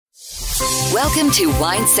Welcome to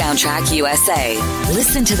Wine Soundtrack USA.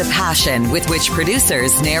 Listen to the passion with which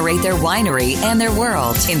producers narrate their winery and their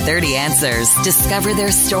world in 30 answers. Discover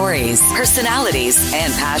their stories, personalities,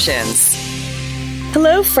 and passions.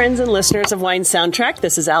 Hello, friends and listeners of Wine Soundtrack.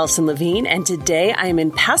 This is Allison Levine, and today I am in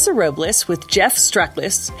Paso Robles with Jeff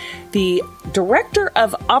Strekas, the Director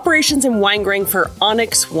of Operations and Winegrowing for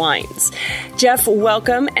Onyx Wines. Jeff,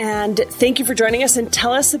 welcome, and thank you for joining us, and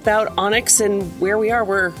tell us about Onyx and where we are.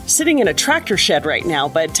 We're sitting in a tractor shed right now,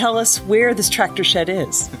 but tell us where this tractor shed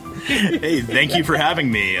is. Hey, thank you for having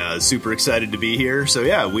me. Super excited to be here. So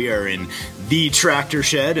yeah, we are in the tractor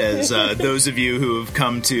shed, as those of you who have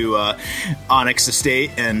come to Onyx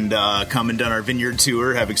Estate and come and done our vineyard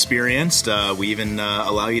tour have experienced. We even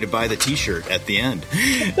allow you to buy the t-shirt at the end.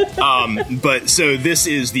 But so this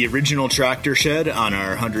is the original tractor shed on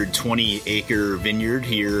our 120-acre vineyard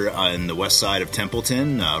here on the west side of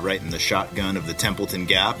Templeton, right in the shotgun of the Templeton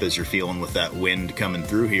Gap, as you're feeling with that wind coming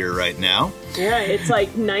through here right now. Yeah, it's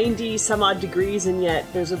like 90 some odd degrees, and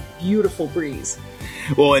yet there's a beautiful breeze.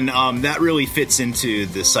 Well, and that really fits into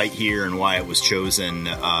the site here and why it was chosen.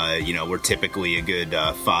 We're typically a good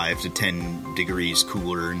 5 to 10 degrees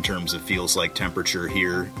cooler in terms of feels like temperature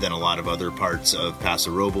here than a lot of other parts of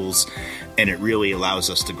Paso Robles, and it really allows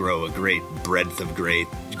us to grow a great breadth of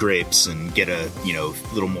grapes and get a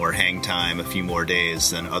little more hang time, a few more days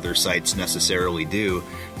than other sites necessarily do.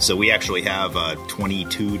 So we actually have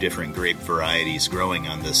 22 different grape varieties growing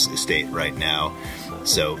on this estate right now.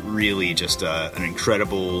 So really just an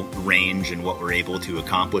incredible range in what we're able to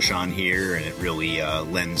accomplish on here, and it really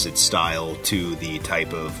lends its style to the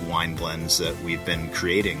type of wine blends that we've been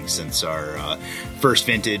creating since our first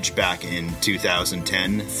vintage back in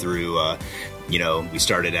 2010 through we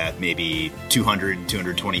started at maybe 200,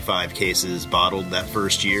 225 cases bottled that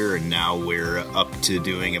first year, and now we're up to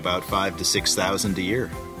doing about 5,000 to 6,000 a year.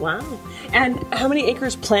 Wow. And how many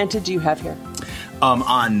acres planted do you have here?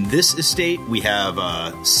 On this estate, we have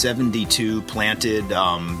 72 planted.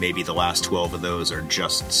 Maybe the last 12 of those are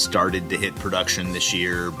just started to hit production this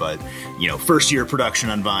year. But, first year production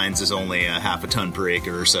on vines is only a half a ton per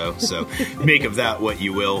acre or so. So make of that what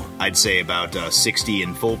you will. I'd say about 60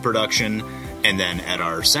 in full production. And then at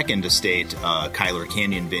our second estate, Kyler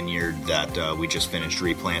Canyon Vineyard that we just finished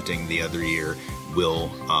replanting the other year,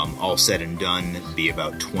 will, all said and done, be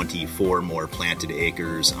about 24 more planted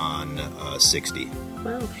acres on 60.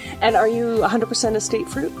 Wow. And are you 100% estate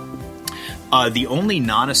fruit? The only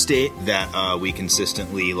non-estate that we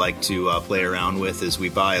consistently like to play around with is we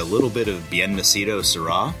buy a little bit of Bien Nacido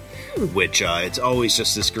Syrah, which it's always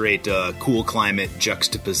just this great cool climate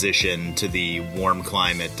juxtaposition to the warm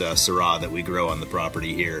climate Syrah that we grow on the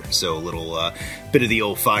property here. So a little bit of the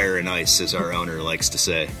old fire and ice, as our owner likes to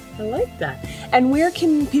say. I like that. And where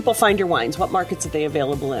can people find your wines? What markets are they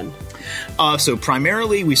available in? So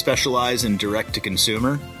primarily we specialize in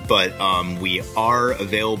direct-to-consumer, but we are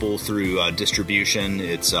available through distribution.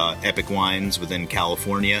 It's Epic Wines within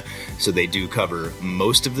California, so they do cover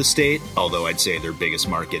most of the state, although I'd say their biggest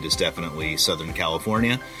market is definitely Southern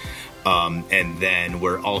California. And then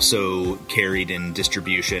we're also carried in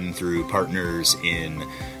distribution through partners in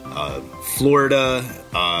Florida.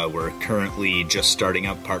 We're currently just starting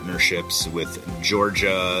up partnerships with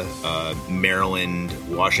Georgia, Maryland,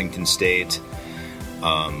 Washington State.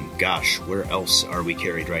 Where else are we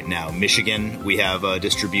carried right now? Michigan, we have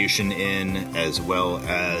distribution in, as well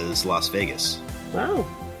as Las Vegas. Wow.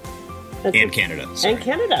 And Canada. Sorry. And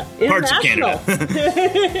Canada. Parts of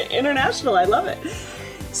Canada. International, I love it.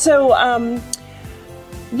 So,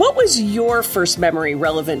 what was your first memory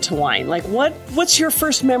relevant to wine? Like, what's your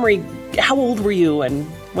first memory? How old were you, and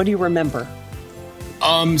what do you remember?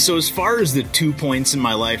 So as far as the 2 points in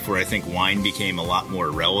my life where I think wine became a lot more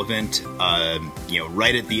relevant,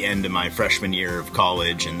 right at the end of my freshman year of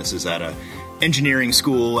college, and this is at a engineering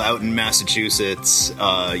school out in Massachusetts,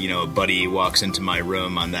 a buddy walks into my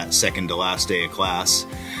room on that second to last day of class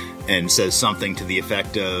and says something to the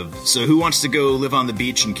effect of, "So who wants to go live on the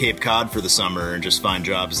beach in Cape Cod for the summer and just find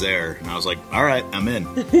jobs there?" And I was like, all right, I'm in.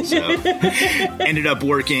 So ended up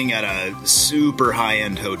working at a super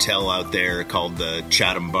high-end hotel out there called the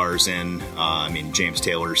Chatham Bars Inn. James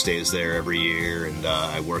Taylor stays there every year, and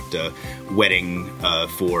I worked a wedding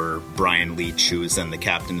for Brian Leach, who was then the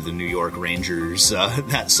captain of the New York Rangers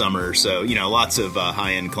that summer. So, lots of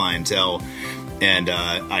high-end clientele. And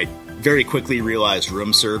I very quickly realized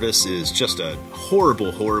room service is just a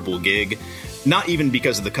horrible, horrible gig. Not even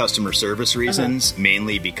because of the customer service reasons,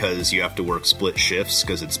 mainly because you have to work split shifts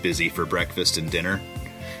because it's busy for breakfast and dinner.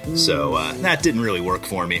 So that didn't really work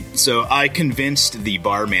for me. So I convinced the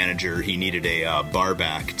bar manager he needed a bar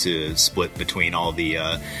back to split between all the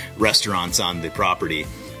restaurants on the property.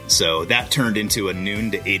 So that turned into a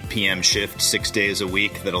noon to 8 p.m. shift 6 days a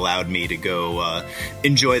week that allowed me to go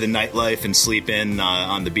enjoy the nightlife and sleep in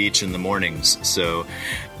on the beach in the mornings. So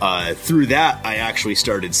through that, I actually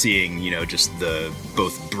started seeing, just the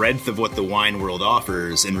both breadth of what the wine world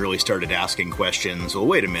offers, and really started asking questions. Well,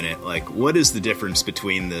 wait a minute, like, what is the difference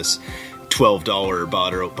between this $12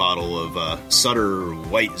 bottle of Sutter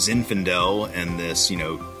White Zinfandel and this,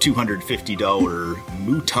 $250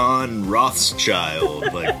 Mouton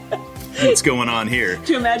Rothschild? Like, what's going on here?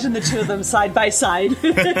 To imagine the two of them side by side.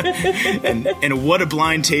 and what a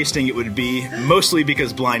blind tasting it would be, mostly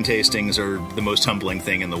because blind tastings are the most humbling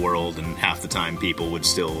thing in the world, and half the time people would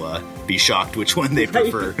still be shocked which one they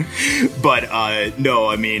prefer. But no,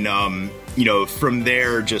 I mean, from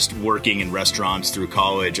there, just working in restaurants through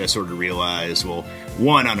college, I sort of realized, well,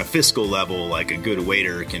 one, on a fiscal level, like, a good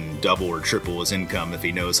waiter can double or triple his income if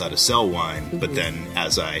he knows how to sell wine. Mm-hmm. But then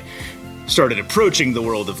as I started approaching the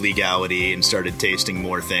world of legality and started tasting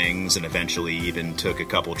more things, and eventually even took a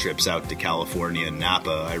couple trips out to California and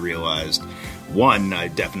Napa, I realized, one, I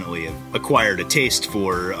definitely acquired a taste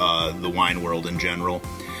for the wine world in general.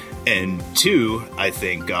 And two, I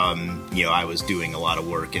think, I was doing a lot of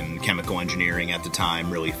work in chemical engineering at the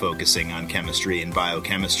time, really focusing on chemistry and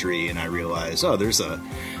biochemistry, and I realized, there's a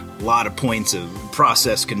lot of points of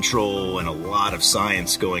process control and a lot of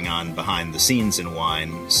science going on behind the scenes in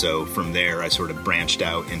wine. So from there, I sort of branched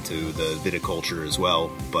out into the viticulture as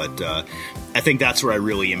well. But I think that's where I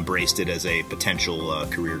really embraced it as a potential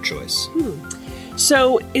career choice.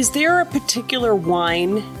 So is there a particular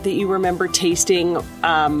wine that you remember tasting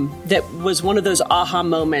that was one of those aha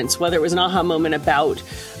moments, whether it was an aha moment about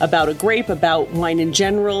a grape, about wine in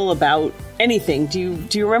general, about anything? Do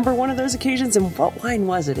you remember one of those occasions, and what wine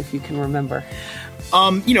was it, if you can remember?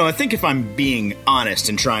 I think if I'm being honest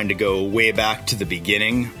and trying to go way back to the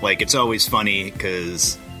beginning, like, it's always funny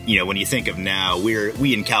because, when you think of now,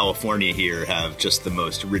 we in California here have just the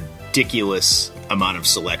most ridiculous amount of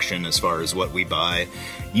selection as far as what we buy.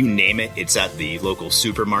 You name it, it's at the local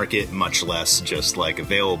supermarket, much less just like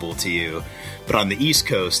available to you. But on the East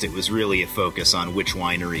Coast, it was really a focus on which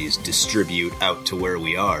wineries distribute out to where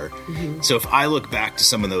we are. Mm-hmm. So if I look back to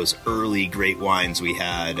some of those early great wines we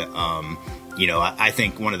had, I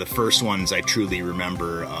think one of the first ones I truly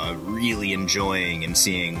remember really enjoying and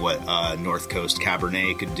seeing what North Coast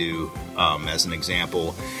Cabernet could do, as an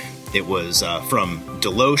example. It was from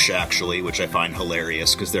Deloche, actually, which I find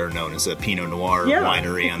hilarious because they're known as a Pinot Noir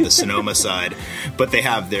winery on the Sonoma side. But they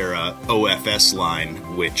have their OFS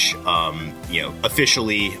line, which,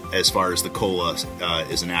 officially, as far as the COLA,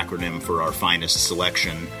 is an acronym for our finest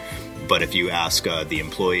selection. But if you ask the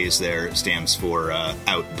employees there, it stands for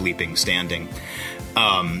out bleeping standing.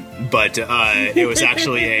 But it was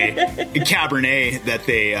actually a Cabernet that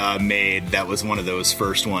they made. That was one of those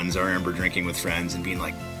first ones I remember drinking with friends and being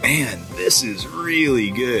like, man, this is really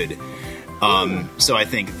good. So I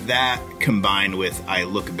think that, combined with, I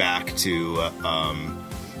look back to,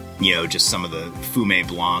 just some of the Fumé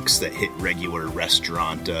Blancs that hit regular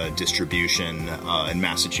restaurant distribution in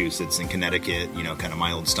Massachusetts and Connecticut, kind of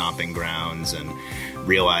my old stomping grounds, and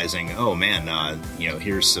realizing, oh man,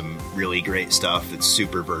 here's some really great stuff that's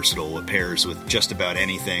super versatile. It pairs with just about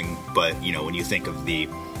anything. But, when you think of the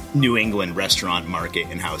New England restaurant market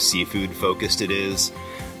and how seafood focused it is,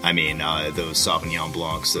 I mean, those Sauvignon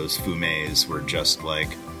Blancs, those Fumés were just like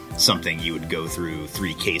something you would go through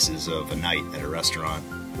 3 cases of a night at a restaurant.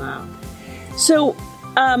 Wow. So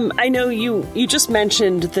I know you just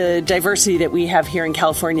mentioned the diversity that we have here in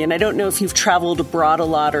California, and I don't know if you've traveled abroad a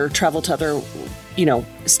lot or traveled to other,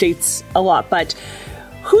 states a lot, but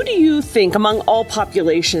who do you think among all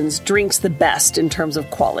populations drinks the best in terms of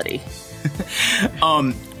quality?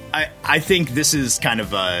 I think this is kind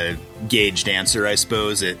of a gauged answer, I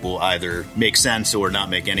suppose. It will either make sense or not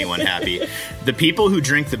make anyone happy. The people who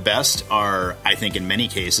drink the best are, I think, in many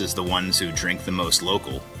cases, the ones who drink the most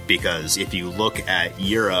local. Because if you look at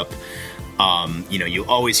Europe, you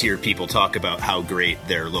always hear people talk about how great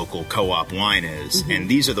their local co-op wine is. Mm-hmm. And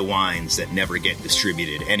these are the wines that never get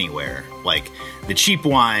distributed anywhere. Like, the cheap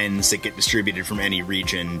wines that get distributed from any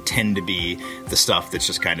region tend to be the stuff that's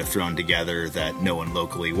just kind of thrown together that no one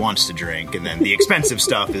locally wants to drink. And then the expensive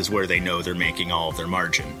stuff is where they know they're making all of their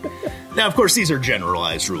margin. Now, of course, these are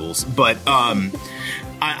generalized rules. But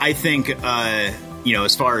I think,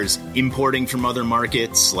 as far as importing from other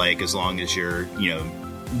markets, like, as long as you're,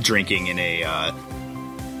 drinking in a,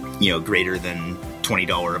 greater than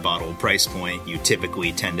 $20 a bottle price point, you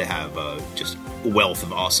typically tend to have just a wealth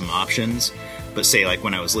of awesome options. But say like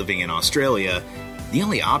when I was living in Australia, the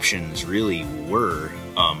only options really were,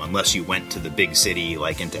 unless you went to the big city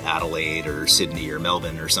like into Adelaide or Sydney or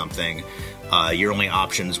Melbourne or something, your only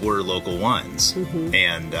options were local wines.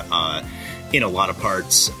 And in a lot of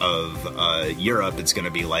parts of Europe, it's going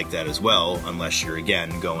to be like that as well, unless you're,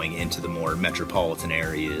 again, going into the more metropolitan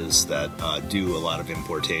areas that do a lot of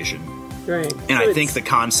importation. Right. And so I think the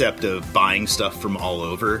concept of buying stuff from all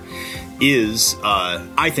over is,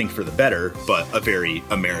 I think, for the better, but a very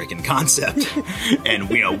American concept. And,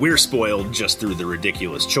 we're spoiled just through the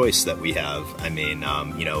ridiculous choice that we have. I mean,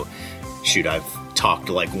 shoot, I've talked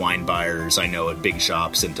to like wine buyers I know at big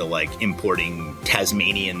shops into like importing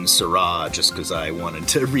Tasmanian Syrah just because I wanted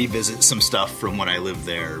to revisit some stuff from when I lived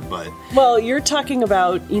there. But well, you're talking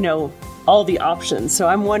about, all the options. So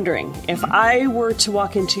I'm wondering if I were to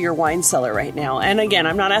walk into your wine cellar right now, and again,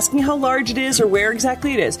 I'm not asking how large it is or where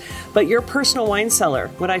exactly it is, but your personal wine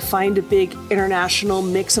cellar, would I find a big international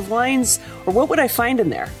mix of wines, or what would I find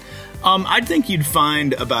in there? I think you'd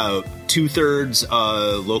find about 2/3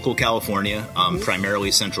 local California,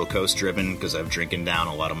 primarily Central Coast driven, because I've drinking down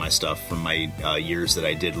a lot of my stuff from my years that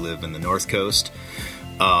I did live in the North Coast.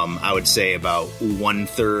 I would say about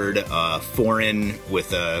 1/3 foreign,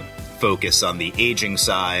 with a focus on the aging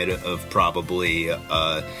side of probably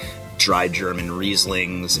dry German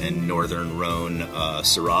Rieslings and Northern Rhone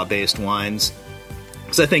Syrah-based wines.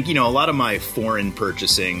 Because I think, a lot of my foreign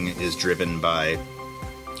purchasing is driven by...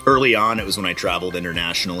 Early on, it was when I traveled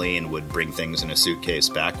internationally and would bring things in a suitcase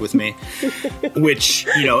back with me, which,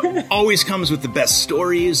 always comes with the best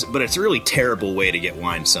stories, but it's a really terrible way to get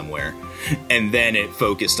wine somewhere. And then it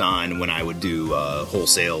focused on when I would do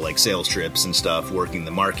wholesale, like sales trips and stuff, working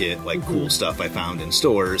the market, like cool stuff I found in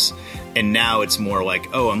stores. And now it's more like,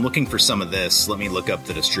 oh, I'm looking for some of this. Let me look up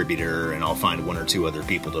the distributor and I'll find 1 or 2 other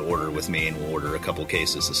people to order with me, and we'll order a couple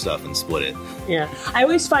cases of stuff and split it. Yeah. I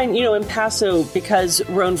always find, in Paso, because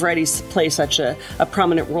Rhone varieties play such a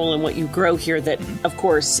prominent role in what you grow here, that, of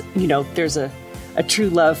course, there's a true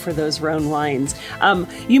love for those Rhone wines.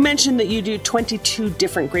 You mentioned that you do 22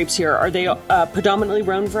 different grapes here. Are they predominantly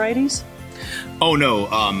Rhone varieties? Oh,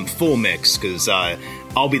 no, full mix, because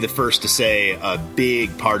I'll be the first to say a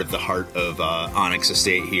big part of the heart of Onyx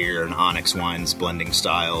Estate here and Onyx Wine's blending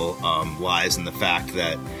style lies in the fact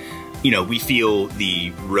that, we feel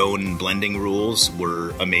the Rhone blending rules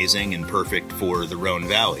were amazing and perfect for the Rhone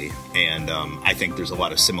Valley. And I think there's a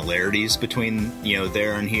lot of similarities between,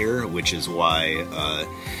 there and here, which is why...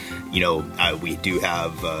 we do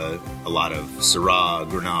have a lot of Syrah,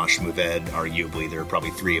 Grenache, Mourvèdre. Arguably, there are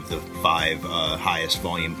probably 3 of the 5 highest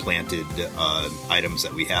volume planted items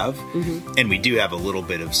that we have. And we do have a little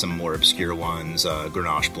bit of some more obscure ones,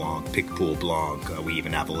 Grenache Blanc, Picpoul Blanc. We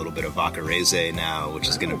even have a little bit of Vaccarese now, which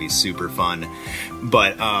is going to be super fun.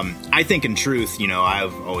 But I think in truth,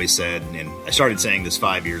 I've always said, and I started saying this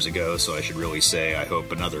 5 years ago, so I should really say I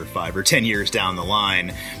hope another 5 or 10 years down the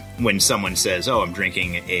line, when someone says, oh, I'm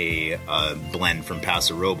drinking a blend from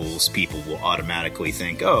Paso Robles, people will automatically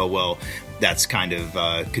think, oh, well, that's kind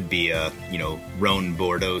of could be a, Rhone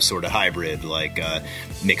Bordeaux sort of hybrid, like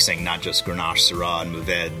mixing not just Grenache, Syrah, and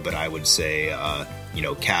Mourvèdre, but I would say,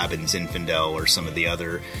 Cab and Zinfandel, or some of the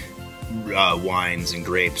other wines and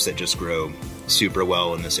grapes that just grow super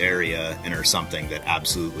well in this area and are something that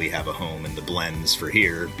absolutely have a home in the blends for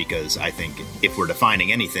here, because I think if we're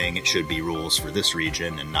defining anything, it should be rules for this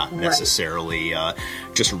region and not necessarily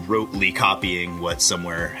just rotely copying what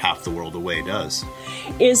somewhere half the world away does.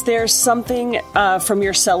 Is there something from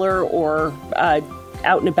your cellar or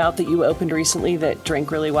out and about that you opened recently that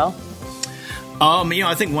drank really well?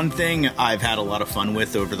 I think one thing I've had a lot of fun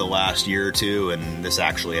with over the last year or two, and this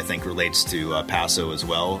actually I think relates to Paso as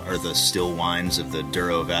well, are the still wines of the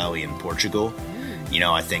Douro Valley in Portugal.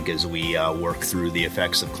 I think as we work through the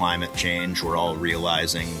effects of climate change, we're all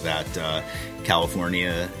realizing that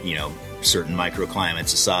California, certain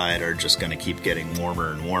microclimates aside, are just going to keep getting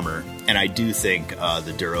warmer and warmer. And I do think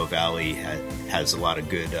the Douro Valley has a lot of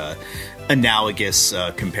good analogous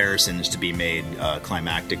comparisons to be made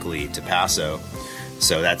climactically to Paso.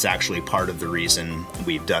 So that's actually part of the reason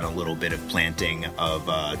we've done a little bit of planting of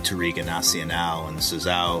Touriga Nacional and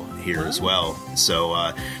Sazao here as well.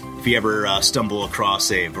 So if you ever stumble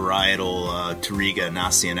across a varietal Touriga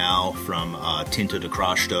Nacional from Tinta de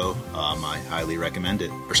Crasto, I highly recommend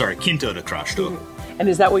it. Or sorry, Quinto de Crasto. And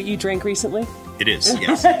is that what you drank recently? It is,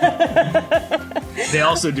 yes. They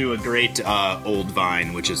also do a great old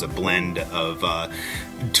vine, which is a blend of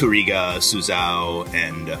Touriga, Suzao,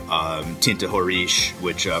 and Tinta Roriz,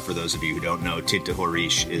 which, for those of you who don't know, Tinta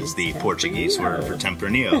Roriz is the Portuguese word for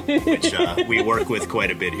Tempranillo, which we work with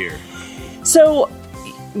quite a bit here. So,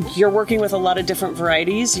 you're working with a lot of different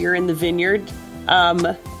varieties. You're in the vineyard.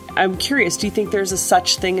 I'm curious, do you think there's a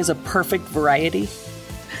such thing as a perfect variety?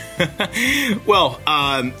 Well,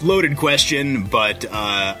 loaded question, but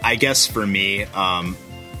I guess for me,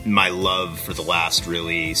 my love for the last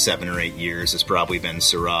really 7 or 8 years has probably been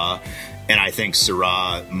Syrah. And I think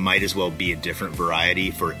Syrah might as well be a different variety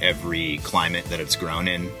for every climate that it's grown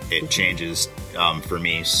in. It changes for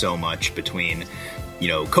me so much between, you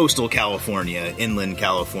know, coastal California, inland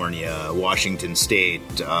California, Washington State,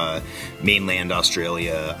 mainland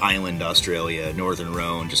Australia, island Australia, Northern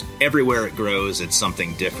Rhone, just everywhere it grows, it's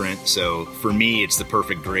something different. So for me, it's the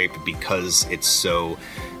perfect grape because it's so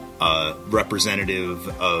representative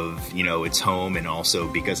of, you know, its home, and also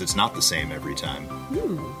because it's not the same every time.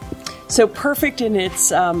 So perfect in its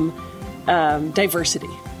diversity.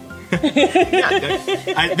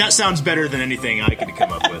 Yeah, that sounds better than anything I could come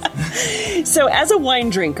up with. So as a wine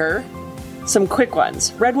drinker, some quick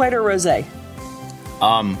ones. Red, white, or rosé?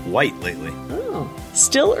 White lately. Oh.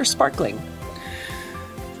 Still or sparkling?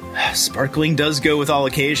 Sparkling does go with all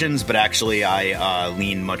occasions, but actually I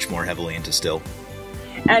lean much more heavily into still.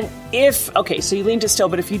 And so you lean to still,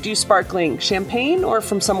 but if you do sparkling, champagne or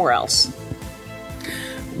from somewhere else?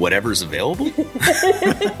 Whatever's available.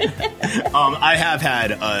 I have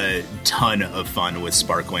had a ton of fun with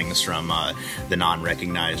sparklings from the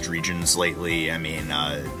non-recognized regions lately. I mean,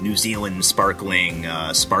 New Zealand sparkling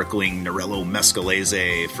Nerello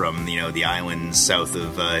Mescalese from, you know, the islands south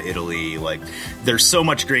of Italy. Like, there's so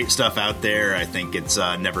much great stuff out there. I think it's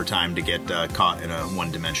never time to get caught in a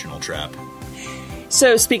one-dimensional trap.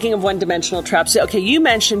 So speaking of one-dimensional traps, okay, you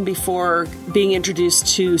mentioned before being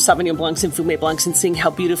introduced to Sauvignon Blancs and Fumé Blancs and seeing how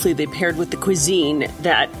beautifully they paired with the cuisine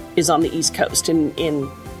that is on the East Coast. In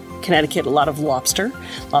Connecticut, a lot of lobster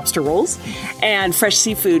rolls, and fresh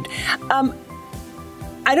seafood.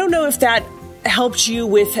 I don't know if that helped you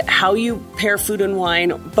with how you pair food and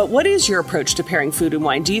wine, but what is your approach to pairing food and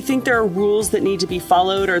wine? Do you think there are rules that need to be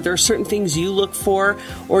followed? Are there certain things you look for?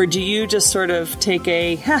 Or do you just sort of take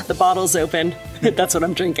the bottle's open, that's what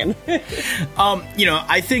I'm drinking? You know,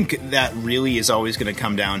 I think that really is always going to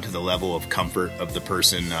come down to the level of comfort of the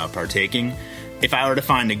person partaking. If I were to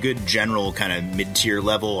find a good general kind of mid-tier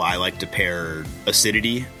level, I like to pair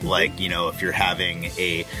acidity. Like, you know, if you're having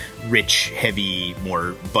a rich, heavy,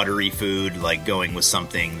 more buttery food, like going with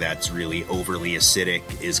something that's really overly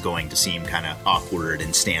acidic is going to seem kind of awkward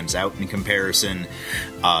and stands out in comparison.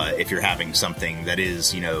 If you're having something that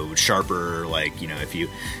is, you know, sharper, like, you know, if you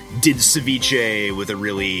did ceviche with a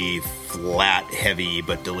really flat, heavy,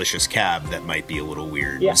 but delicious cab, that might be a little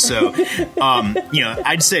weird. Yeah. So, you know,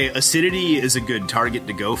 I'd say acidity is a good target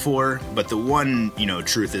to go for, but the one, you know,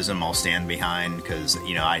 truthism I'll stand behind, because,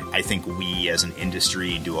 you know, I think we as an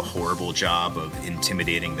industry do a horrible job of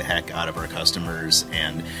intimidating the heck out of our customers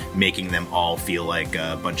and making them all feel like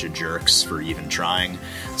a bunch of jerks for even trying.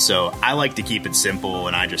 So I like to keep it simple,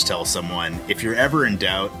 and I just tell someone, if you're ever in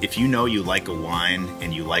doubt, if you know you like a wine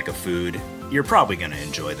and you like a food, you're probably going to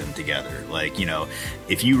enjoy them together. Like, you know,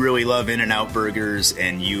 if you really love In-N-Out burgers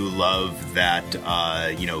and you love that,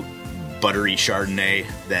 you know, buttery Chardonnay,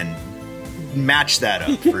 then match that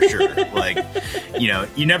up for sure. Like, you know,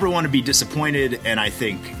 you never want to be disappointed, and I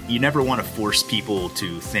think you never want to force people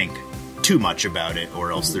to think too much about it,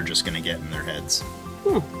 or else they're just going to get in their heads.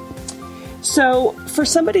 So, for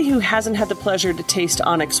somebody who hasn't had the pleasure to taste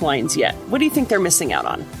Onyx wines yet, what do you think they're missing out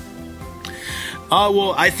on?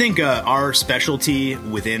 Well, I think our specialty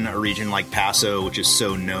within a region like Paso, which is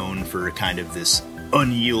so known for kind of this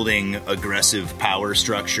unyielding, aggressive power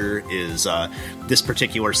structure, is this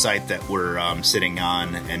particular site that we're sitting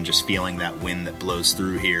on, and just feeling that wind that blows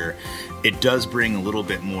through here. It does bring a little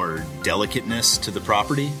bit more delicateness to the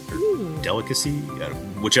property, or delicacy,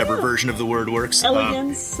 whichever version of the word works.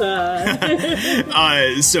 Elegance. So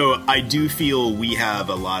I do feel we have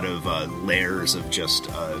a lot of layers of just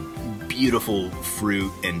beautiful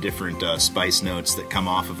fruit and different spice notes that come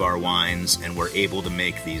off of our wines, and we're able to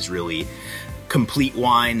make these really complete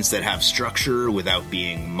wines that have structure without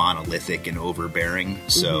being monolithic and overbearing.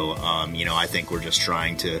 So, you know, I think we're just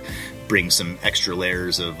trying to bring some extra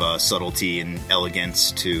layers of subtlety and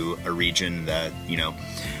elegance to a region that, you know,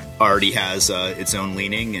 already has its own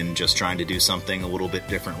leaning and just trying to do something a little bit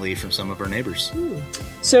differently from some of our neighbors.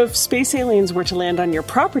 So if space aliens were to land on your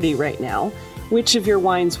property right now, which of your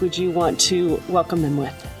wines would you want to welcome them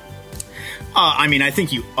with? I mean, I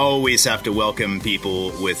think you always have to welcome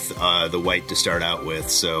people with the white to start out with.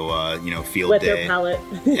 So, field Wet day. their palate.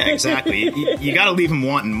 Yeah, exactly. You got to leave them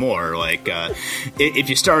wanting more. Like, if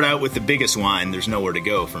you start out with the biggest wine, there's nowhere to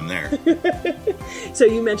go from there. So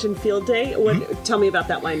you mentioned Field Day. Tell me about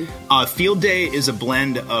that wine. Field Day is a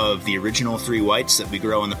blend of the original 3 whites that we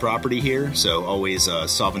grow on the property here. So always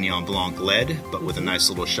Sauvignon Blanc lead, but with a nice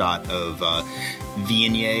little shot of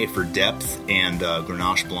Viognier for depth and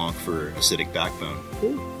Grenache Blanc for acidic backbone.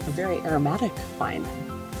 Ooh, a very aromatic wine.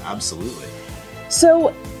 Absolutely.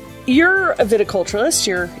 So you're a viticulturalist.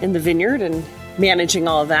 You're in the vineyard and managing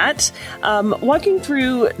all of that. Walking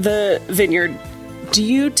through the vineyard, do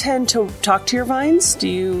you tend to talk to your vines? Do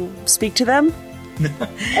you speak to them?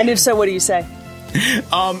 And if so, what do you say?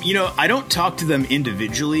 I don't talk to them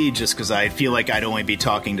individually just because I feel like I'd only be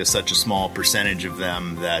talking to such a small percentage of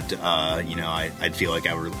them that, I'd feel like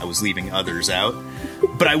I was leaving others out.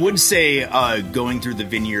 But I would say going through the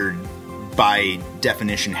vineyard by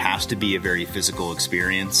definition has to be a very physical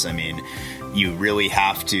experience. I mean, you really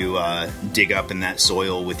have to dig up in that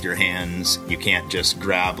soil with your hands. You can't just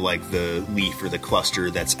grab like the leaf or the cluster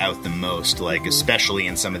that's out the most, like especially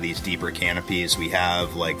in some of these deeper canopies we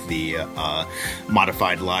have, like the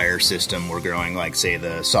modified lyre system. We're growing like, say,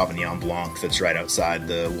 the Sauvignon Blanc that's right outside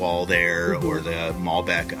the wall there, or the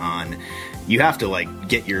Malbec on. You have to like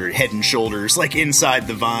get your head and shoulders like inside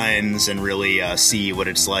the vines and really see what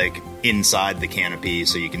it's like inside the canopy,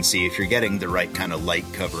 so you can see if you're getting the right kind of light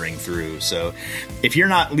covering through. So if you're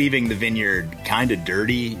not leaving the vineyard kind of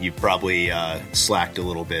dirty, you probably slacked a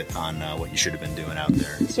little bit on what you should have been doing out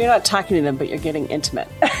there. So you're not talking to them, but you're getting intimate.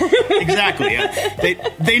 Exactly.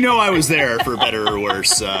 They know I was there, for better or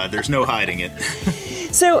worse. There's no hiding it.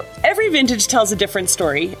 So every vintage tells a different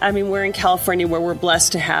story. I mean, we're in California where we're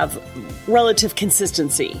blessed to have relative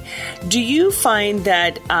consistency. Do you find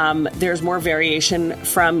that there's more variation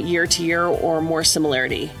from year to year or more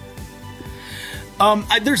similarity?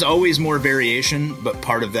 There's always more variation, but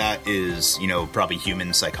part of that is, probably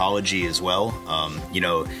human psychology as well.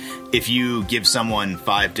 If you give someone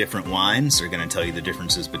 5 different wines, they're going to tell you the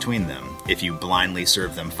differences between them. If you blindly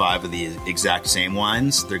serve them 5 of the exact same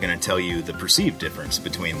wines, they're going to tell you the perceived difference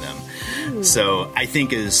between them. So I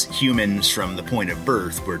think as humans from the point of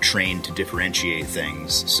birth, we're trained to differentiate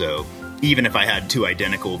things. So even if I had 2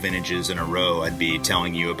 identical vintages in a row, I'd be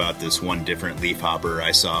telling you about this one different leaf hopper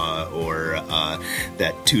I saw, or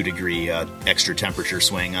that 2-degree extra temperature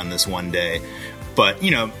swing on this one day. But,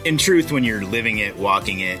 in truth, when you're living it,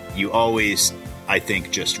 walking it, you always, I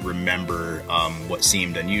think, just remember what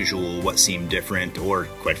seemed unusual, what seemed different, or,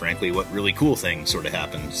 quite frankly, what really cool thing sort of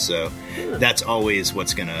happened. So that's always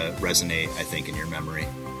what's going to resonate, I think, in your memory.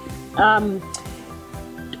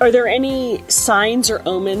 Are there any signs or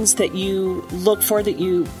omens that you look for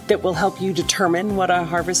that will help you determine what a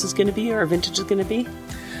harvest is going to be or a vintage is going to be?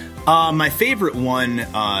 My favorite one,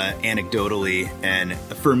 anecdotally, and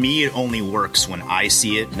for me it only works when I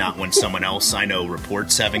see it, not when someone else I know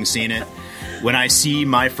reports having seen it. When I see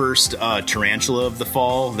my first tarantula of the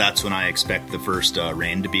fall, that's when I expect the first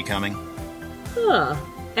rain to be coming. Huh.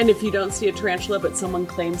 And if you don't see a tarantula but someone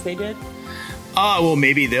claims they did? Well,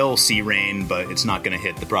 maybe they'll see rain, but it's not going to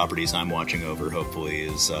hit the properties I'm watching over, hopefully,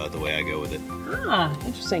 is the way I go with it. Ah,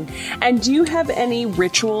 interesting. And do you have any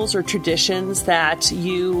rituals or traditions that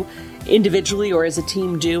you individually or as a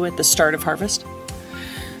team do at the start of harvest?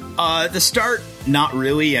 The start, not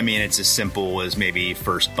really. I mean, it's as simple as maybe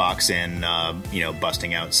first box in,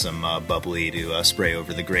 busting out some bubbly to spray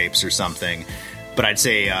over the grapes or something. But I'd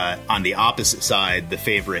say on the opposite side, the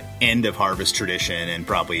favorite end of harvest tradition, and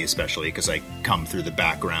probably especially because I come through the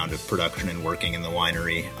background of production and working in the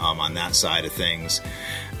winery on that side of things,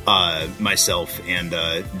 myself and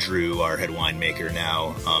Drew, our head winemaker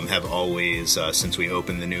now, have always, since we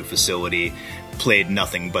opened the new facility, played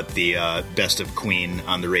nothing but the Best of Queen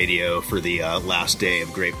on the radio for the last day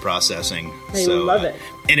of grape processing. I love it.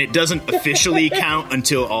 And it doesn't officially count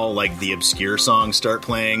until all like the obscure songs start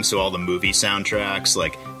playing. So all the movie soundtracks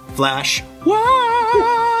like Flash,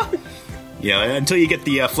 wah! Until you get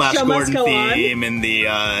the Flash Show Gordon theme on. and the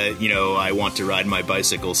I Want to Ride My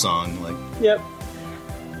Bicycle song. Yep.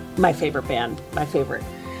 My favorite band. My favorite.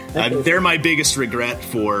 They're my biggest regret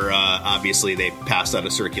for, obviously, they passed out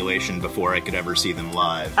of circulation before I could ever see them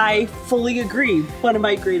live. I fully agree. One of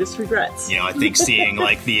my greatest regrets. You know, I think seeing,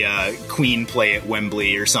 like, the Queen play at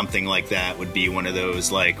Wembley or something like that would be one of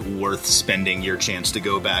those, like, worth spending your chance to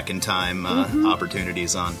go back in time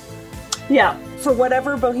opportunities on. Yeah, for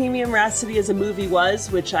whatever Bohemian Rhapsody as a movie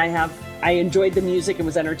was, which I enjoyed the music and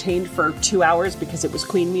was entertained for 2 hours because it was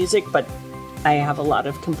Queen music, but I have a lot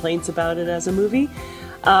of complaints about it as a movie.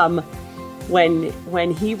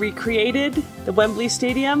 When he recreated the Wembley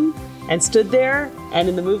Stadium and stood there, and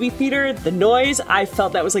in the movie theater, the noise, I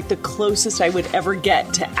felt that was like the closest I would ever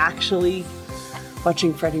get to actually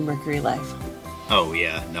watching Freddie Mercury live. Oh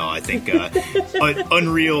yeah, no, I think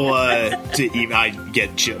unreal to even. I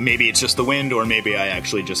get maybe it's just the wind, or maybe I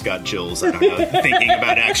actually just got chills. I don't know. Thinking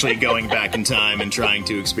about actually going back in time and trying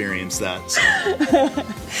to experience that.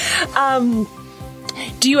 So.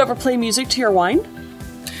 Do you ever play music to your wine?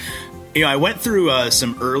 You know, I went through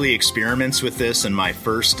some early experiments with this in my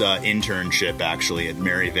first internship, actually, at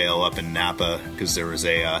Maryvale up in Napa, because there was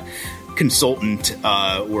a consultant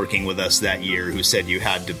working with us that year who said you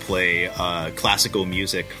had to play classical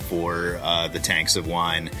music for the tanks of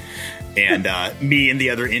wine. And me and the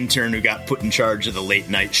other intern who got put in charge of the late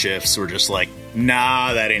night shifts were just like,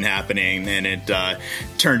 nah, that ain't happening. And it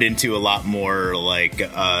turned into a lot more like,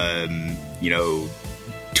 you know,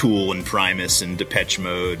 Tool and Primus and Depeche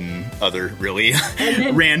Mode and other really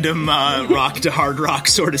random rock to hard rock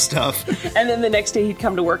sort of stuff. And then the next day he'd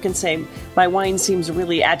come to work and say, my wine seems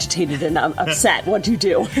really agitated and I'm upset. What'd you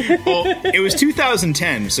do? Well, it was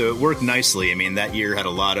 2010, so it worked nicely. I mean, that year had a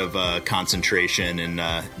lot of concentration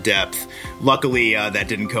and depth. Luckily, that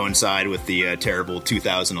didn't coincide with the terrible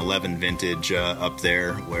 2011 vintage up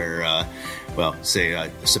there where... well,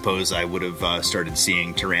 suppose I would have started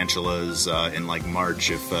seeing tarantulas in like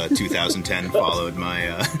March if 2010 followed my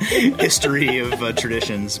history of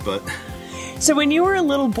traditions. But so, when you were a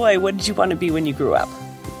little boy, what did you want to be when you grew up?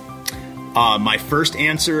 My first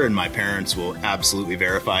answer, and my parents will absolutely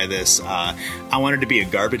verify this, I wanted to be a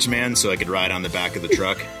garbage man so I could ride on the back of the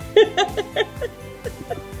truck.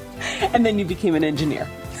 And then you became an engineer.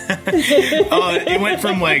 It went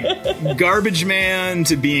from like garbage man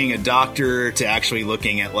to being a doctor to actually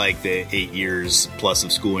looking at like the 8 years plus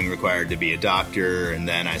of schooling required to be a doctor. And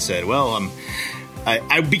then I said, well,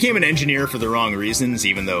 I became an engineer for the wrong reasons,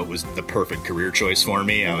 even though it was the perfect career choice for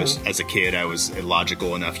me. As a kid, I was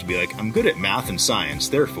illogical enough to be like, I'm good at math and science,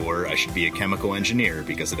 therefore I should be a chemical engineer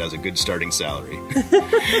because it has a good starting salary.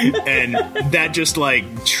 And that just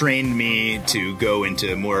like trained me to go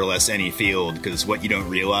into more or less any field, because what you don't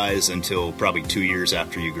realize until probably 2 years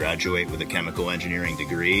after you graduate with a chemical engineering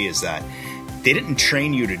degree is that they didn't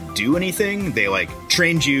train you to do anything. They like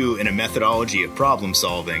trained you in a methodology of problem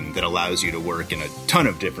solving that allows you to work in a ton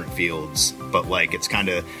of different fields, but like it's kind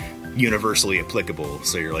of universally applicable.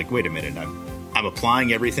 So you're like, wait a minute, I'm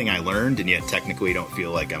applying everything I learned, and yet technically don't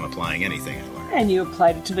feel like I'm applying anything I learned. And you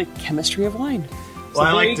applied it to the chemistry of wine. Well,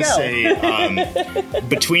 I like to say,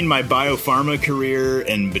 between my biopharma career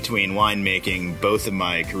and between winemaking, both of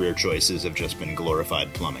my career choices have just been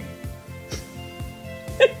glorified plumbing.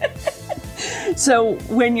 So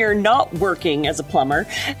when you're not working as a plumber,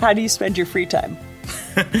 how do you spend your free time?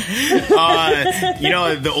 You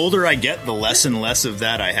know, the older I get, the less and less of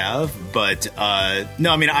that I have. But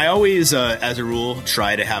no, I mean, I always, as a rule,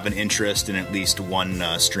 try to have an interest in at least one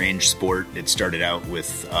strange sport. It started out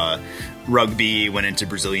with rugby, went into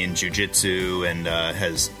Brazilian jiu-jitsu, and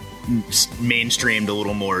has mainstreamed a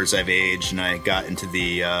little more as I've aged, and I got into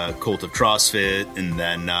the cult of CrossFit, and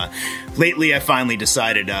then lately I finally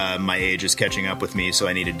decided my age is catching up with me, so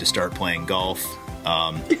I needed to start playing golf.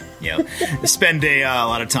 You know, spend a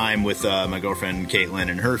lot of time with my girlfriend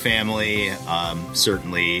Caitlin and her family,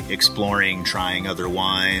 certainly exploring, trying other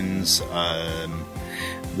wines,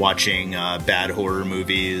 watching bad horror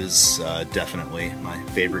movies, definitely my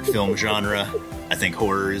favorite film genre. I think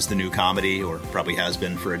horror is the new comedy, or probably has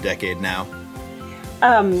been for a decade now.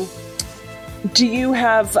 Do you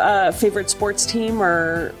have a favorite sports team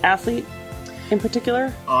or athlete in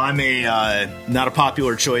particular? I'm not a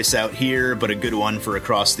popular choice out here, but a good one for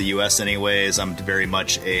across the U.S. anyways. I'm very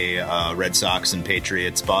much a Red Sox and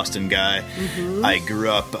Patriots Boston guy. Mm-hmm. I grew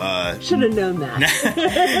up... should have known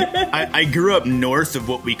that. I grew up north of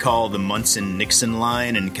what we call the Munson-Nixon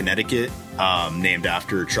line in Connecticut, named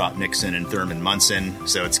after Trot Nixon and Thurman Munson.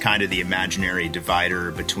 So it's kind of the imaginary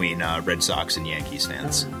divider between Red Sox and Yankees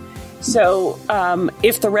fans. So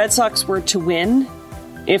if the Red Sox were to win...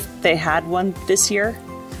 If they had one this year,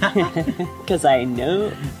 because I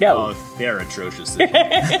know... No. Oh, they're atrocious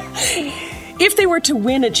this year. If they were to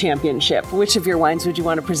win a championship, which of your wines would you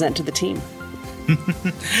want to present to the team?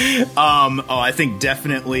 I think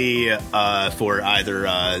definitely for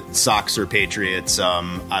either Sox or Patriots,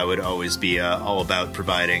 I would always be all about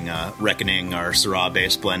providing Reckoning, our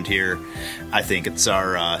Syrah-based blend here. I think it's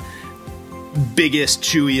our biggest,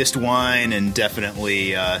 chewiest wine, and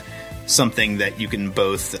definitely something that you can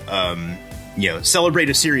both celebrate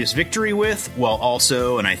a serious victory with, while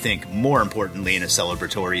also, and I think more importantly in a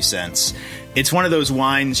celebratory sense, it's one of those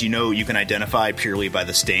wines you can identify purely by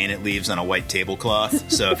the stain it leaves on a white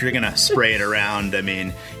tablecloth. So if you're going to spray it around, I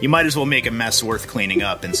mean, you might as well make a mess worth cleaning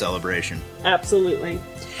up in celebration. Absolutely.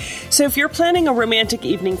 So if you're planning a romantic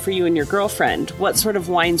evening for you and your girlfriend, what sort of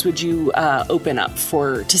wines would you open up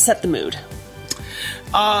to set the mood?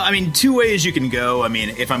 Two ways you can go. I mean,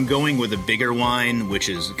 if I'm going with a bigger wine, which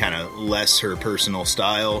is kind of less her personal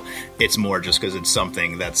style, it's more just because it's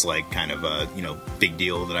something that's like kind of a, big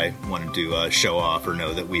deal that I wanted to show off or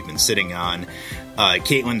know that we've been sitting on.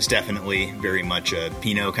 Caitlin's definitely very much a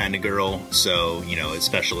Pinot kind of girl. So,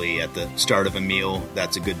 especially at the start of a meal,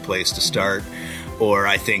 that's a good place to start. Or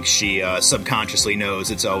I think she subconsciously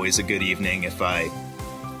knows it's always a good evening if I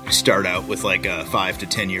start out with like a 5 to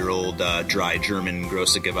 10 year old dry German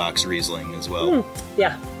Grosse Gewachs Riesling as well.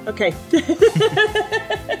 Yeah. Okay.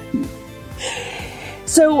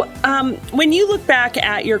 So, when you look back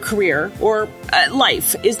at your career or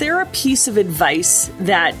life, is there a piece of advice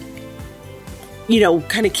that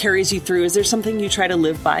kind of carries you through? Is there something you try to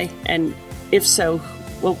live by? And if so,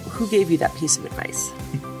 well, who gave you that piece of advice?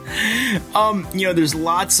 There's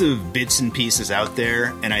lots of bits and pieces out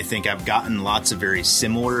there, and I think I've gotten lots of very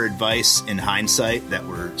similar advice in hindsight that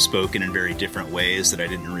were spoken in very different ways that I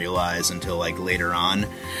didn't realize until like later on.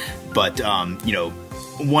 But,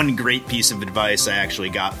 one great piece of advice I actually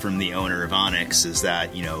got from the owner of Onyx is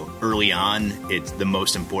that, early on, it's the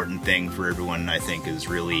most important thing for everyone, I think, is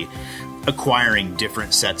really acquiring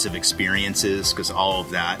different sets of experiences, because all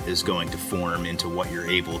of that is going to form into what you're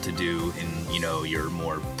able to do in, your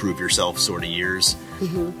more prove yourself sort of years.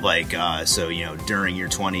 Mm-hmm. Like, during your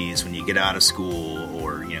 20s when you get out of school,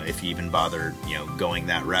 or, if you even bother, going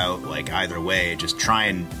that route, like either way, just try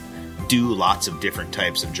and do lots of different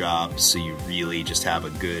types of jobs so you really just have a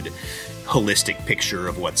good holistic picture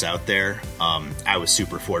of what's out there. I was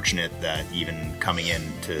super fortunate that even coming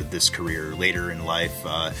into this career later in life,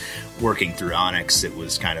 working through Onyx, it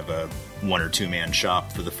was kind of a 1 or 2 man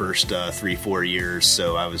shop for the first 3-4 years.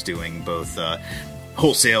 So I was doing both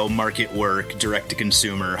wholesale market work, direct to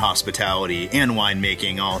consumer, hospitality, and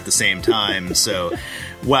winemaking all at the same time. So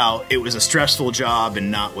while it was a stressful job and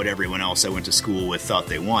not what everyone else I went to school with thought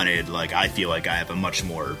they wanted, like I feel like I have a much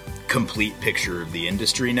more complete picture of the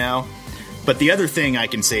industry now. But the other thing I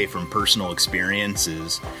can say from personal experience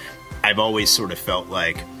is I've always sort of felt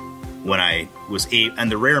like when I was and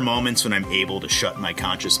the rare moments when I'm able to shut my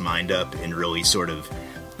conscious mind up and really sort of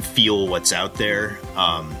feel what's out there,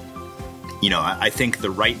 I think the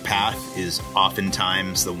right path is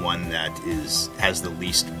oftentimes the one that has the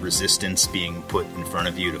least resistance being put in front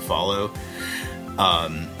of you to follow.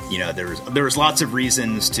 There was lots of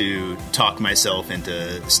reasons to talk myself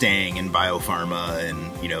into staying in biopharma and,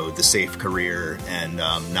 the safe career and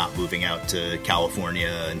not moving out to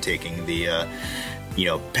California and taking the,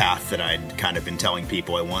 path that I'd kind of been telling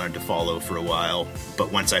people I wanted to follow for a while.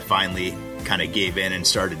 But once I finally kind of gave in and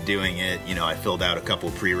started doing it, I filled out a couple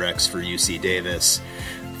prereqs for UC Davis,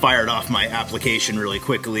 fired off my application really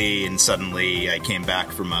quickly, and suddenly I came back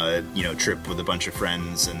from a trip with a bunch of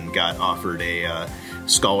friends and got offered a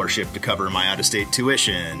scholarship to cover my out-of-state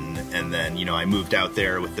tuition. And then I moved out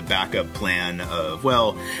there with the backup plan of,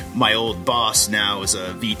 well, my old boss now is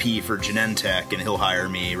a VP for Genentech and he'll hire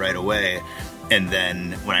me right away. And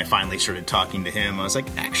then when I finally started talking to him, I was like,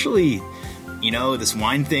 actually, this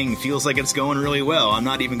wine thing feels like it's going really well. I'm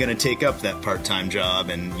not even going to take up that part-time job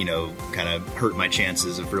and, kind of hurt my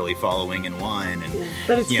chances of really following in wine. And,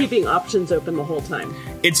 but it's keeping options open the whole time.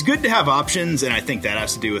 It's good to have options, and I think that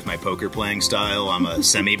has to do with my poker playing style. I'm a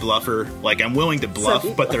semi-bluffer. Like, I'm willing to bluff,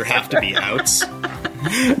 but there have to be outs.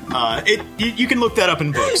 You can look that up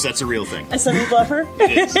in books. That's a real thing. A semi-bluffer?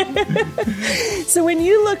 It is. So when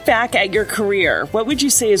you look back at your career, what would you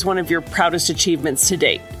say is one of your proudest achievements to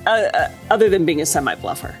date, other than being a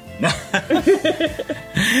semi-bluffer?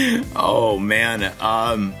 Oh, man.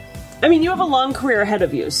 You have a long career ahead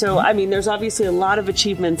of you. So, there's obviously a lot of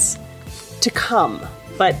achievements to come.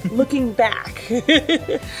 But looking back...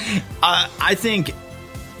 I think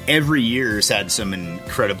every year's had some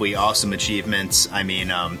incredibly awesome achievements.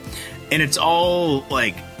 And it's all,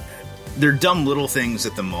 like, they're dumb little things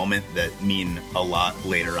at the moment that mean a lot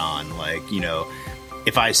later on. Like,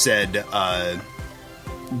 if I said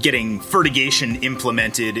getting fertigation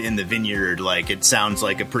implemented in the vineyard, like, it sounds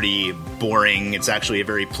like a pretty boring, it's actually a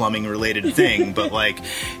very plumbing related thing, but like,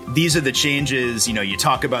 these are the changes, you know, you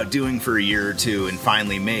talk about doing for a year or two and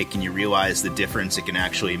finally make, and you realize the difference it can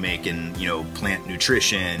actually make in, you know, plant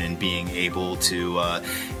nutrition and being able to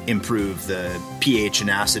improve the pH and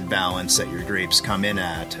acid balance that your grapes come in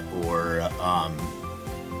at, or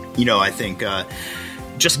you know, I think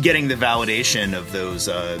just getting the validation of those,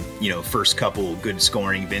 you know, first couple good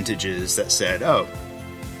scoring vintages that said, oh,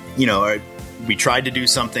 you know, we tried to do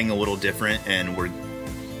something a little different, and we're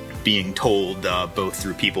being told both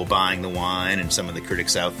through people buying the wine and some of the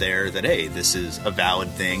critics out there that, hey, this is a valid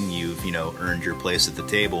thing. You've, you know, earned your place at the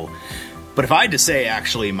table. But if I had to say,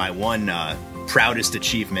 actually, my one proudest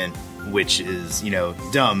achievement, which is, you know,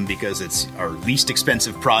 dumb because it's our least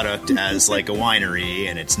expensive product as like a winery,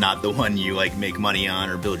 and it's not the one you like make money on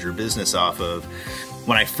or build your business off of.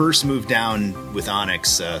 When I first moved down with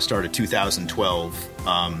Onyx, start of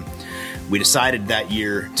 2012, we decided that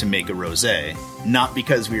year to make a rosé, not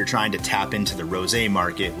because we were trying to tap into the rosé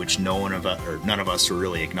market, which none of us were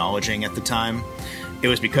really acknowledging at the time. It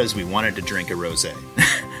was because we wanted to drink a rosé.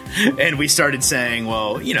 And we started saying,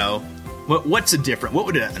 well, you know, what's a different? What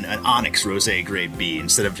would an Onyx rosé grape be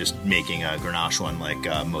instead of just making a Grenache one like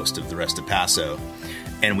most of the rest of Paso?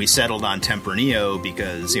 And we settled on Tempranillo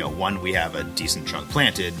because, you know, one, we have a decent chunk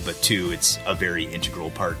planted, but two, it's a very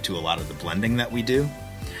integral part to a lot of the blending that we do.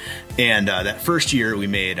 And that first year we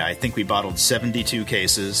made, I think we bottled 72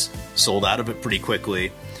 cases, sold out of it pretty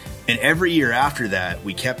quickly. And every year after that,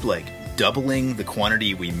 we kept like doubling the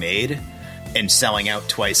quantity we made and selling out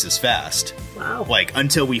twice as fast. Wow. Like,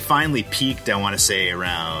 until we finally peaked, I want to say,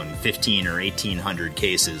 around 15 or 1,800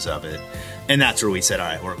 cases of it. And that's where we said, all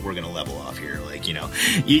right, we're going to level off here. Like, you know,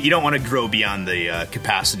 you don't want to grow beyond the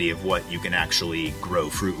capacity of what you can actually grow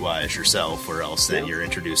fruit-wise yourself, or else then you're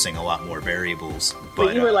introducing a lot more variables.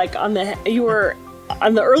 But you were like on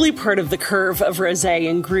the early part of the curve of rosé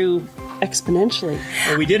and grew exponentially.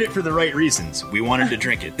 Well, we did it for the right reasons. We wanted to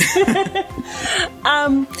drink it.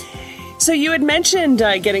 So you had mentioned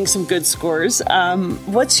getting some good scores.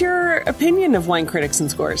 What's your opinion of wine critics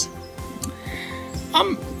and scores?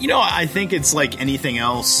 You know, I think it's like anything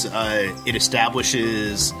else. It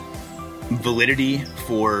establishes validity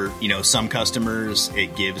for, you know, some customers.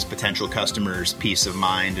 It gives potential customers peace of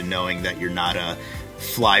mind and knowing that you're not a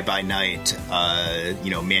fly-by-night,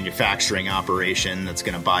 you know, manufacturing operation that's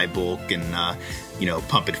going to buy bulk and, you know,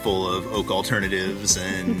 pump it full of oak alternatives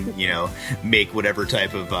and, you know, make whatever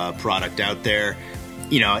type of product out there.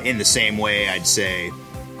 You know, in the same way, I'd say,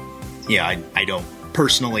 yeah, I don't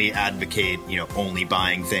personally advocate, you know, only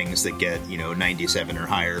buying things that get, you know, 97 or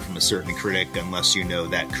higher from a certain critic unless you know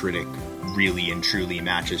that critic really and truly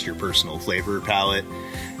matches your personal flavor palette.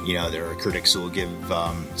 You know, there are critics who will give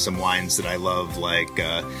some wines that I love, like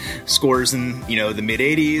scores in, you know, the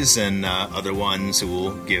mid-80s, and other ones who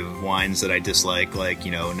will give wines that I dislike, like,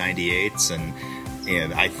 you know, 98s.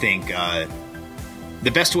 And I think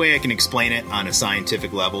the best way I can explain it on a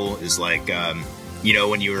scientific level is like, you know,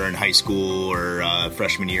 when you were in high school or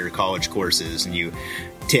freshman year college courses, and you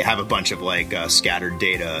have a bunch of like scattered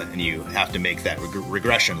data, and you have to make that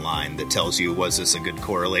regression line that tells you, was this a good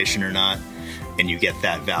correlation or not? And you get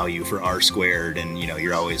that value for R squared, and, you know,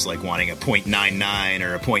 you're always like wanting a 0.99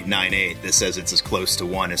 or a 0.98 that says it's as close to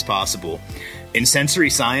 1 as possible. In sensory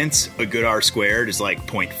science, a good R squared is like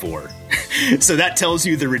 0.4. So that tells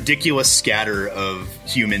you the ridiculous scatter of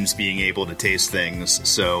humans being able to taste things.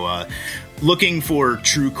 So looking for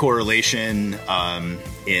true correlation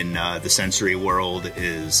in the sensory world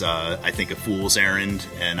is, I think, a fool's errand.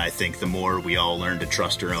 And I think the more we all learn to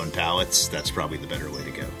trust our own palates, that's probably the better way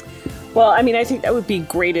to go. Well, I mean, I think that would be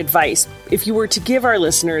great advice. If you were to give our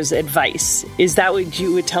listeners advice, is that what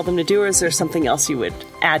you would tell them to do, or is there something else you would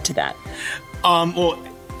add to that? Well,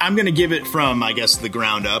 I'm going to give it from, I guess, the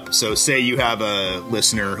ground up. So say you have a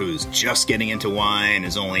listener who's just getting into wine,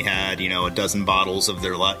 has only had, you know, a dozen bottles of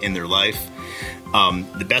in their life.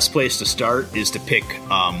 The best place to start is to pick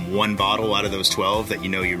one bottle out of those 12 that you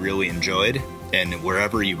know you really enjoyed. And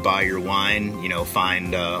wherever you buy your wine, you know,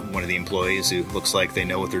 find one of the employees who looks like they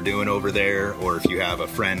know what they're doing over there. Or if you have a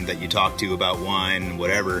friend that you talk to about wine,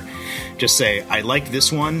 whatever, just say, I like this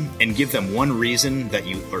one, and give them one reason that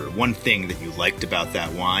or one thing that you liked about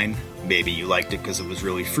that wine. Maybe you liked it because it was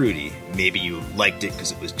really fruity. Maybe you liked it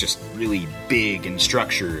because it was just really big and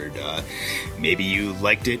structured. Maybe you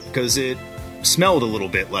liked it because it smelled a little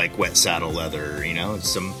bit like wet saddle leather. You know,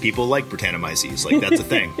 some people like Brettanomyces. Like, that's a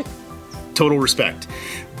thing. total respect.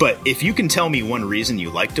 But if you can tell me one reason you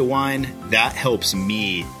liked a wine, that helps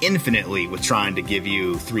me infinitely with trying to give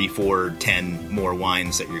you 3, 4, 10 more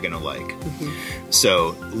wines that you're going to like. Mm-hmm.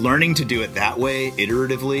 So learning to do it that way,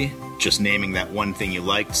 iteratively, just naming that one thing you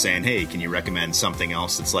liked, saying, hey, can you recommend something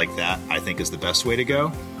else that's like that, I think is the best way to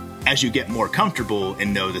go. As you get more comfortable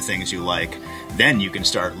and know the things you like, then you can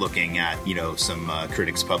start looking at, some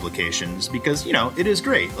critics' publications, because, it is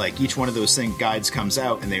great. Like, each one of those guides comes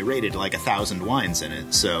out and they rated like 1,000 wines in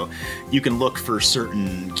it. So you can look for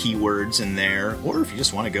certain keywords in there, or if you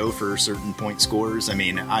just want to go for certain point scores,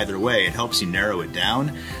 either way, it helps you narrow it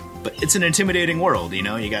down. But it's an intimidating world,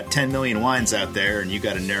 you got 10 million wines out there and you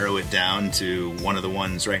got to narrow it down to one of the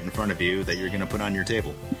ones right in front of you that you're going to put on your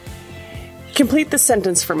table. Complete the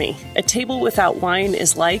sentence for me. A table without wine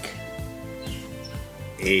is like?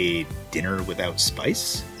 A dinner without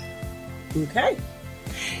spice. Okay.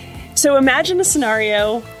 So imagine a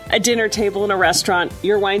scenario, a dinner table in a restaurant,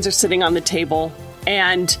 your wines are sitting on the table,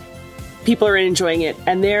 and people are enjoying it,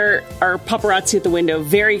 and there are paparazzi at the window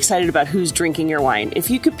very excited about who's drinking your wine. If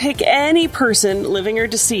you could pick any person, living or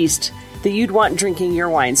deceased, that you'd want drinking your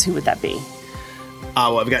wines, who would that be?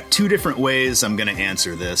 Well, I've got 2 different ways I'm going to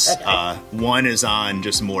answer this. Okay. One is on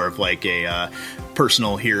just more of like a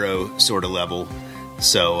personal hero sort of level.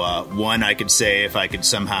 So one, I could say if I could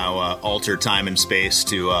somehow alter time and space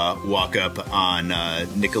to walk up on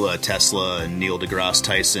Nikola Tesla and Neil deGrasse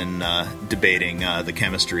Tyson debating the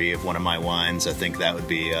chemistry of one of my wines, I think that would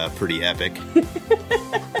be pretty epic.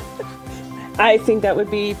 I think that would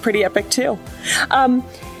be pretty epic too.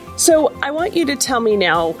 So I want you to tell me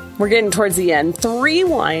now, we're getting towards the end, 3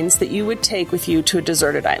 wines that you would take with you to a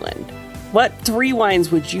deserted island. What 3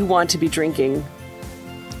 wines would you want to be drinking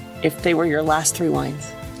if they were your last 3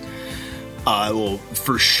 wines? Well,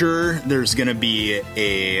 for sure, there's going to be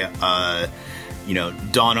a,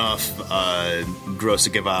 Donhoff, Grosse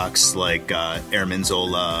Gewachs, like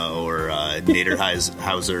Ermenzola or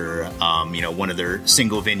Niederhauser, one of their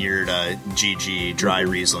single vineyard GG dry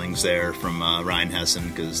Rieslings there from Rheinhessen,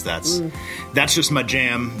 because that's just my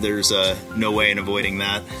jam. There's no way in avoiding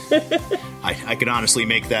that. I could honestly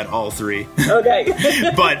make that all 3.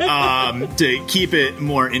 Okay. But to keep it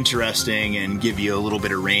more interesting and give you a little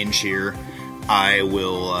bit of range here, I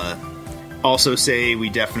will also say we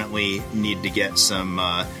definitely need to get some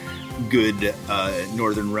good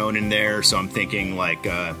Northern Rhone in there. So I'm thinking like,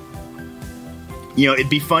 it'd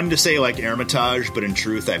be fun to say like Hermitage, but in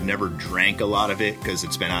truth, I've never drank a lot of it because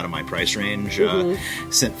it's been out of my price range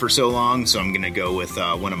for so long. So I'm going to go with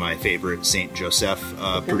one of my favorite Saint Joseph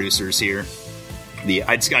producers here.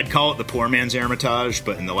 I'd call it the poor man's Hermitage,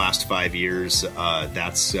 but in the last 5 years,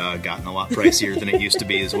 that's gotten a lot pricier than it used to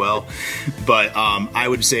be as well. But I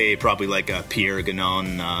would say probably like a Pierre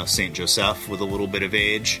Guénon Saint Joseph with a little bit of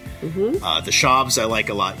age. Mm-hmm. The Chauves I like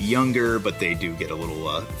a lot younger, but they do get a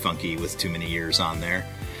little funky with too many years on there.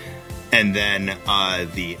 And then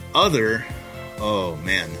the other,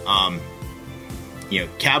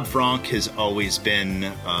 Cab Franc has always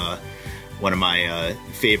been one of my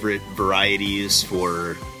favorite varieties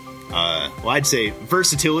for, I'd say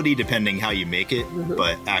versatility depending how you make it,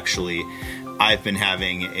 but actually I've been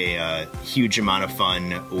having a huge amount of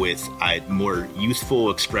fun with more youthful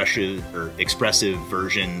expressive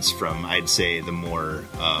versions from, I'd say, the more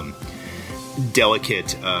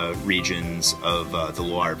delicate regions of the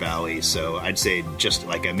Loire Valley. So I'd say just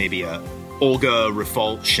like maybe a Olga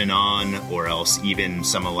Raffault Chenin, or else even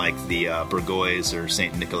some of like the Bourgois or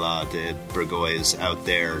Saint Nicolas de Bourgois out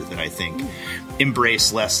there that I think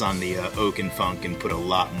embrace less on the oak and funk and put a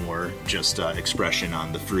lot more just expression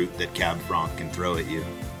on the fruit that Cab Franc can throw at you.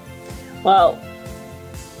 Well,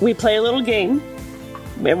 we play a little game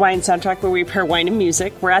at Wine Soundtrack where we pair wine and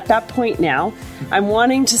music. We're at that point now. I'm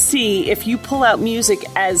wanting to see if you pull out music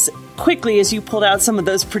as quickly as you pulled out some of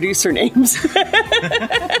those producer names.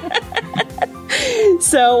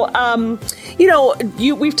 So,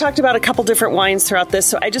 we've talked about a couple different wines throughout this,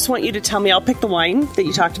 so I just want you to tell me, I'll pick the wine that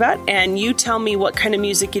you talked about, and you tell me what kind of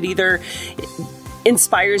music it either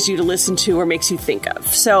inspires you to listen to or makes you think of.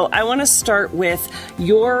 So I want to start with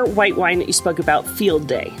your white wine that you spoke about, Field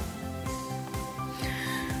Day.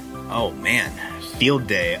 Oh, man. Field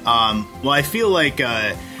Day. Well, I feel like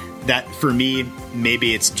that for me,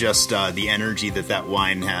 maybe it's just the energy that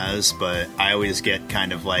wine has, but I always get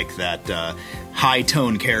kind of like that high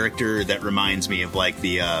tone character that reminds me of like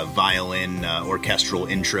the violin orchestral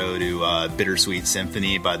intro to Bittersweet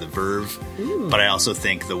Symphony by the Verve. Ooh. But I also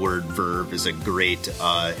think the word verve is a great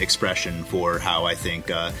expression for how I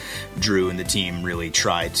think Drew and the team really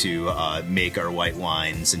try to make our white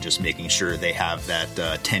wines, and just making sure they have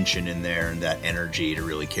that tension in there and that energy to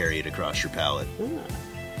really carry it across your palate. Ooh.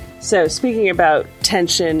 So speaking about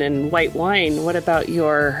tension and white wine, what about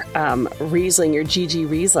your Riesling, your GG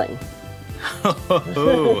Riesling?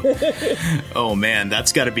 Oh man,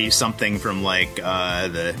 that's got to be something from like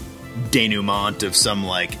the denouement of some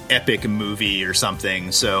like epic movie or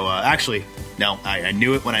something. So actually, no, I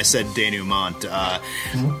knew it when I said denouement.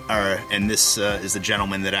 And this is the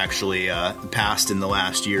gentleman that actually passed in the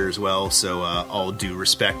last year as well. So all due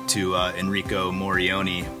respect to Enrico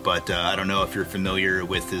Morioni, but I don't know if you're familiar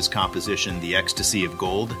with his composition, The Ecstasy of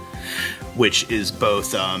Gold, which is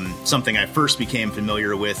both something I first became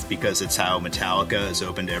familiar with because it's how Metallica has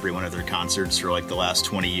opened every one of their concerts for like the last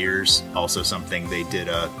 20 years. Also something they did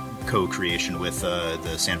a co-creation with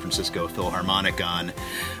the San Francisco Philharmonic on.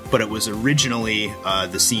 But it was originally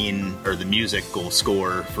the scene, or the musical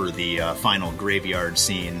score for the final graveyard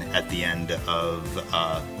scene at the end of,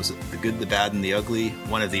 was it The Good, the Bad, and the Ugly?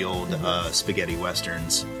 One of the old spaghetti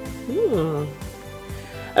westerns. Ooh.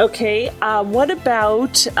 Okay, what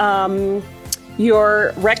about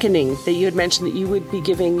your reckoning that you had mentioned that you would be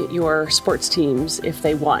giving your sports teams if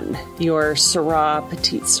they won? Your Syrah,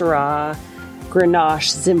 Petite Syrah,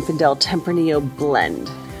 Grenache, Zinfandel, Tempranillo blend.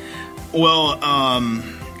 Well,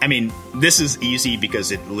 I mean, this is easy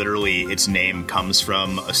because its name comes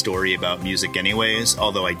from a story about music anyways,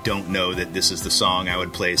 although I don't know that this is the song I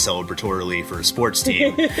would play celebratorily for a sports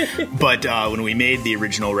team. But when we made the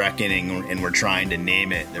original Reckoning and we're trying to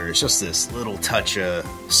name it, there was just this little touch of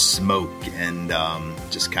smoke and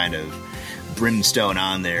just kind of brimstone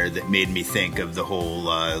on there that made me think of the whole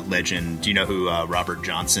legend. Do you know who Robert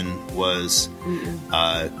Johnson was?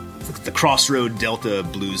 The Crossroad Delta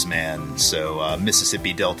blues man, so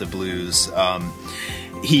Mississippi Delta blues.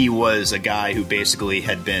 He was a guy who basically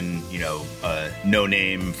had been, a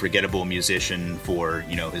no-name, forgettable musician for,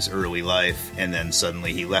 his early life, and then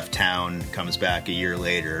suddenly he left town, comes back a year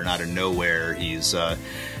later, and out of nowhere he's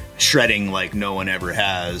shredding like no one ever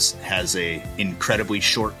has a incredibly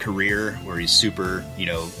short career where he's super,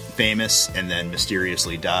 famous, and then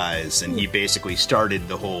mysteriously dies. And he basically started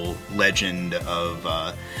the whole legend of,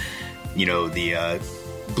 the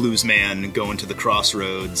blues man going to the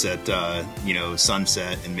crossroads at,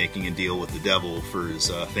 sunset and making a deal with the devil for his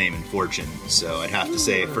fame and fortune. So I'd have to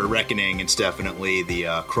say for Reckoning, it's definitely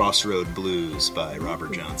the Crossroad Blues by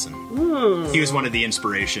Robert Johnson. He was one of the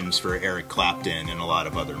inspirations for Eric Clapton and a lot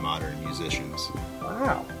of other modern musicians.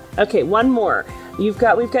 Wow. Okay, one more. We've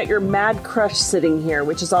got your Mad Crush sitting here,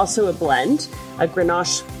 which is also a blend. A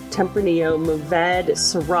Grenache, Tempranillo, Mourvèdre,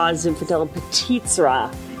 Syrah, Zinfandel, and Petite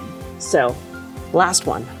Syrah. So, last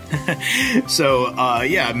one. So,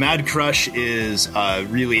 Mad Crush is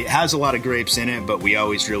really, it has a lot of grapes in it, but we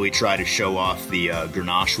always really try to show off the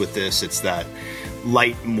Grenache with this. It's that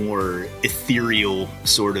light, more ethereal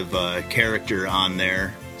sort of character on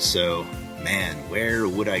there. So, man, where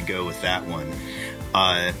would I go with that one?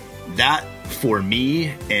 That, for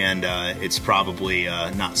me, and it's probably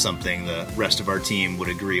not something the rest of our team would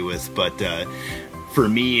agree with, but for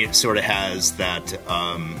me, it sort of has that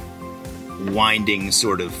winding,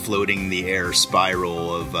 sort of floating in the air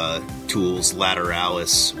spiral of Tool's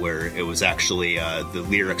Lateralis, where it was actually the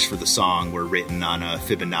lyrics for the song were written on a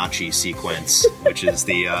Fibonacci sequence, which is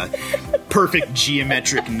the perfect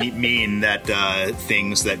geometric mean that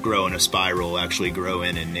things that grow in a spiral actually grow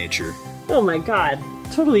in nature. Oh my god,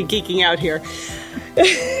 totally geeking out here.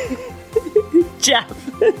 Jeff,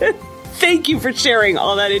 thank you for sharing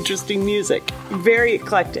all that interesting music. Very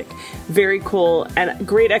eclectic, very cool, and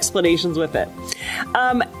great explanations with it.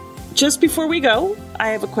 Just before we go, I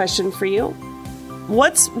have a question for you.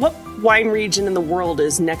 What wine region in the world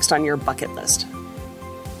is next on your bucket list?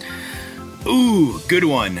 Ooh, good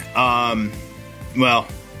one. Well,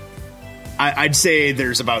 I'd say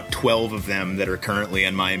there's about 12 of them that are currently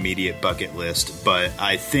on my immediate bucket list, but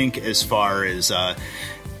I think as far as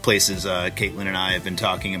places Caitlin and I have been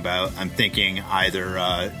talking about, I'm thinking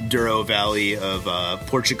either Douro Valley of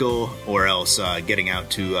Portugal, or else getting out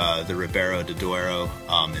to the Ribera de Duero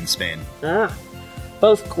in Spain.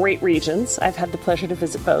 Both great regions. I've had the pleasure to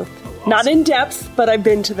visit both. Oh, awesome. Not in depth, but I've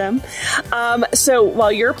been to them. So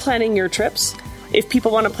while you're planning your trips, if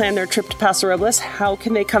people want to plan their trip to Paso Robles, how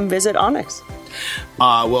can they come visit Onyx?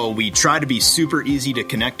 Well, we try to be super easy to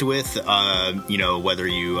connect with, whether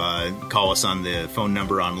you call us on the phone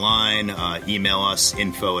number online, email us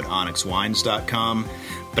info@onyxwines.com.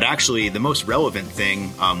 But actually, the most relevant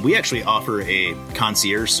thing, we actually offer a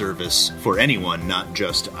concierge service for anyone, not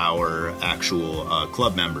just our actual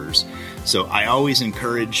club members. So I always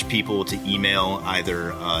encourage people to email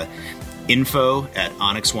either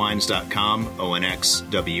info@onyxwines.com,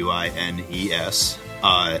 ONXWINES,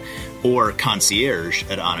 or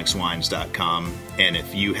concierge@onyxwines.com. And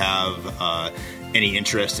if you have any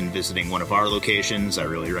interest in visiting one of our locations, I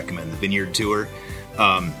really recommend the vineyard tour.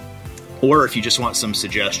 Or if you just want some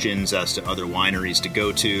suggestions as to other wineries to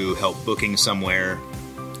go to, help booking somewhere,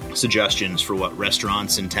 suggestions for what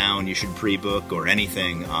restaurants in town you should pre-book or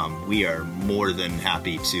anything, we are more than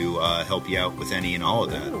happy to help you out with any and all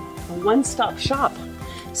of that. A one-stop shop.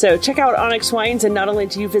 So check out Onyx Wines, and not only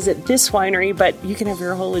do you visit this winery, but you can have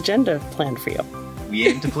your whole agenda planned for you. We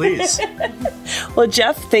aim to please. Well,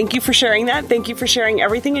 Jeff, thank you for sharing that. Thank you for sharing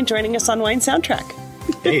everything and joining us on Wine Soundtrack.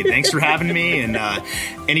 Hey, thanks for having me. And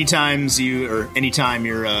anytime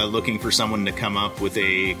you're looking for someone to come up with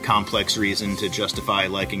a complex reason to justify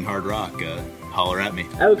liking hard rock, holler at me.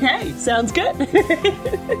 Okay, sounds good.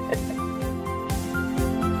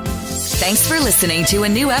 Thanks for listening to a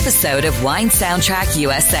new episode of Wine Soundtrack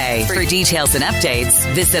USA. For details and updates,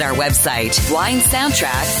 visit our website,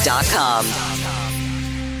 winesoundtrack.com.